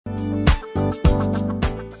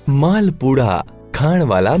ਮਾਲ ਪੂੜਾ ਖਾਣ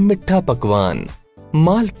ਵਾਲਾ ਮਿੱਠਾ ਪਕਵਾਨ।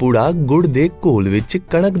 ਮਾਲ ਪੂੜਾ ਗੁੜ ਦੇ ਘੋਲ ਵਿੱਚ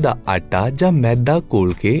ਕਣਕ ਦਾ ਆਟਾ ਜਾਂ ਮੈਦਾ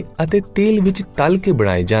ਘੋਲ ਕੇ ਅਤੇ ਤੇਲ ਵਿੱਚ ਤਲ ਕੇ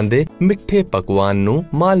ਬਣਾਏ ਜਾਂਦੇ ਮਿੱਠੇ ਪਕਵਾਨ ਨੂੰ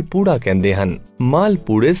ਮਾਲ ਪੂੜਾ ਕਹਿੰਦੇ ਹਨ। ਮਾਲ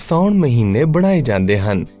ਪੂੜੇ ਸਾਉਣ ਮਹੀਨੇ ਬਣਾਏ ਜਾਂਦੇ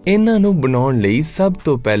ਹਨ। ਇਹਨਾਂ ਨੂੰ ਬਣਾਉਣ ਲਈ ਸਭ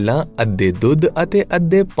ਤੋਂ ਪਹਿਲਾਂ ਅੱਧੇ ਦੁੱਧ ਅਤੇ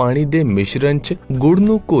ਅੱਧੇ ਪਾਣੀ ਦੇ ਮਿਸ਼ਰਣ 'ਚ ਗੁੜ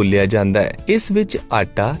ਨੂੰ ਘੋਲਿਆ ਜਾਂਦਾ ਹੈ। ਇਸ ਵਿੱਚ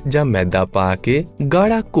ਆਟਾ ਜਾਂ ਮੈਦਾ ਪਾ ਕੇ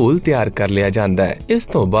ਗਾੜਾ ਘੋਲ ਤਿਆਰ ਕਰ ਲਿਆ ਜਾਂਦਾ ਹੈ। ਇਸ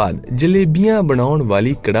ਤੋਂ ਬਾਅਦ ਜਲੇਬੀਆਂ ਬਣਾਉਣ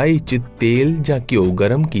ਵਾਲੀ ਕੜਾਈ 'ਚ ਤੇਲ ਜਾਂ ਘਿਓ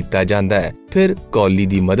ਗਰਮ ਕੀਤਾ ਜਾਂਦਾ ਹੈ। ਫਿਰ ਕੌਲੀ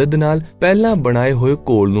ਦੀ ਮਦਦ ਨਾਲ ਪਹਿਲਾਂ ਬਣਾਏ ਹੋਏ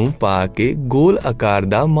ਘੋਲ ਨੂੰ ਪਾ ਕੇ ਗੋਲ ਆਕਾਰ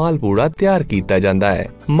ਦਾ ਮਾਲ ਪੂੜਾ ਤਿਆਰ ਕੀਤਾ ਜਾਂਦਾ ਹੈ।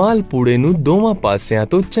 ਮਾਲ ਪੂੜੇ ਨੂੰ ਦੋਵਾਂ ਪਾਸਿਆਂ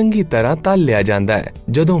ਤੋਂ ਚੰਗੀ ਤਰ੍ਹਾਂ ਤਲ ਲਿਆ ਜਾਂਦਾ ਹੈ।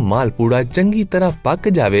 ਜਦੋਂ ਮਾਲ ਪੂੜਾ ਚੰਗੀ ਤਰ੍ਹਾਂ ਪੱਕ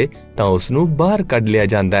ਜਾਵੇ ਤਾਂ ਉਸ ਨੂੰ ਬਾਹਰ ਕੱਢ ਲਿਆ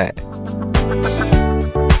ਜਾਂਦਾ ਹੈ।